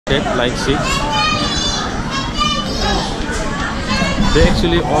listed, like see. They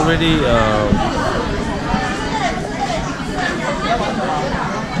actually already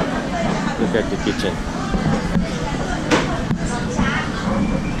look at the kitchen.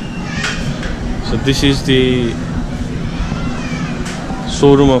 So this is the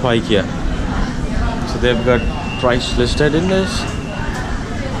showroom of IKEA. So they've got price listed in this.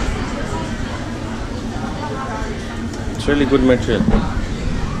 It's really good material.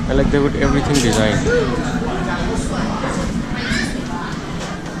 I like they've got everything designed.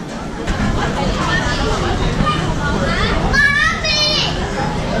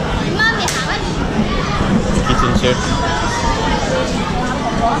 Kitchen set.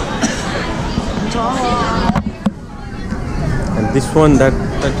 And this one that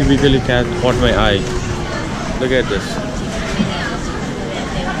typically caught my eye. Look at this.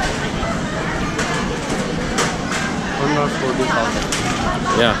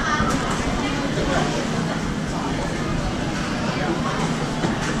 Yeah.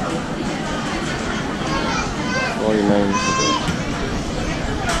 $49.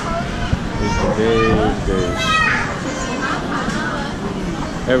 There's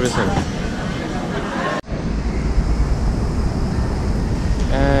everything.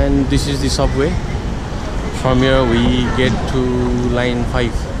 And this is the subway. From here we get to line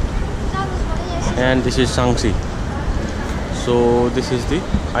 5. And this is Shaanxi. So this is the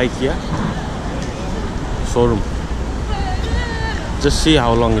IKEA showroom. Just see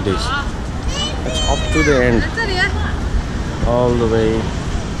how long it is. It's up to the end, all the way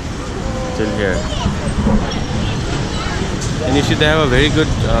till here. And you see they have a very good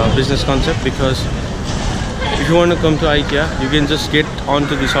business concept, because if you want to come to IKEA, you can just get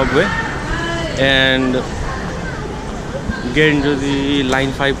onto the subway and get into the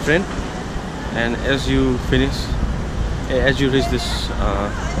line 5 train, and as you reach this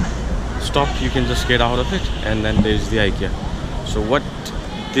stop, you can just get out of it, and then there is the IKEA. So what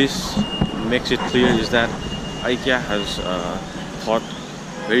this makes it clear is that IKEA has thought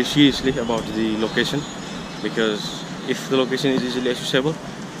very seriously about the location, because if the location is easily accessible,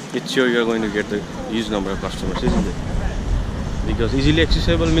 it's sure you're going to get the huge number of customers, isn't it? Because easily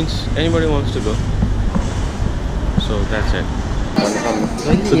accessible means anybody wants to go. So that's it.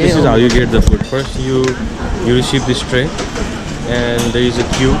 So this is how you get the food. First you receive this tray, and there is a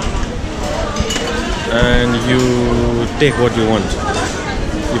queue, and you take what you want.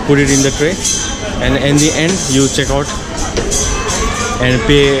 You put it in the tray, and in the end you check out and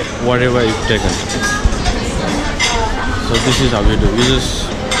pay whatever you've taken. So this is how you do. You just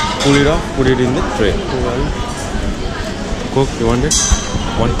pull it off, put it in the tray. Coke, you want it?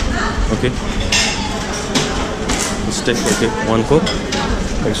 One? Okay. Steak, okay. One Coke.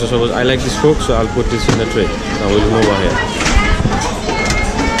 Okay, so suppose I like this Coke, so I'll put this in the tray. Now we'll move ahead.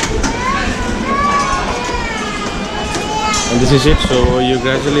 And this is it. So you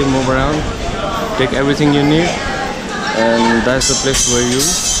gradually move around, take everything you need, and that's the place where you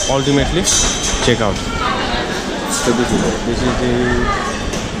ultimately check out. So this is it. This is the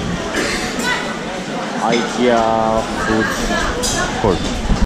IKEA food court.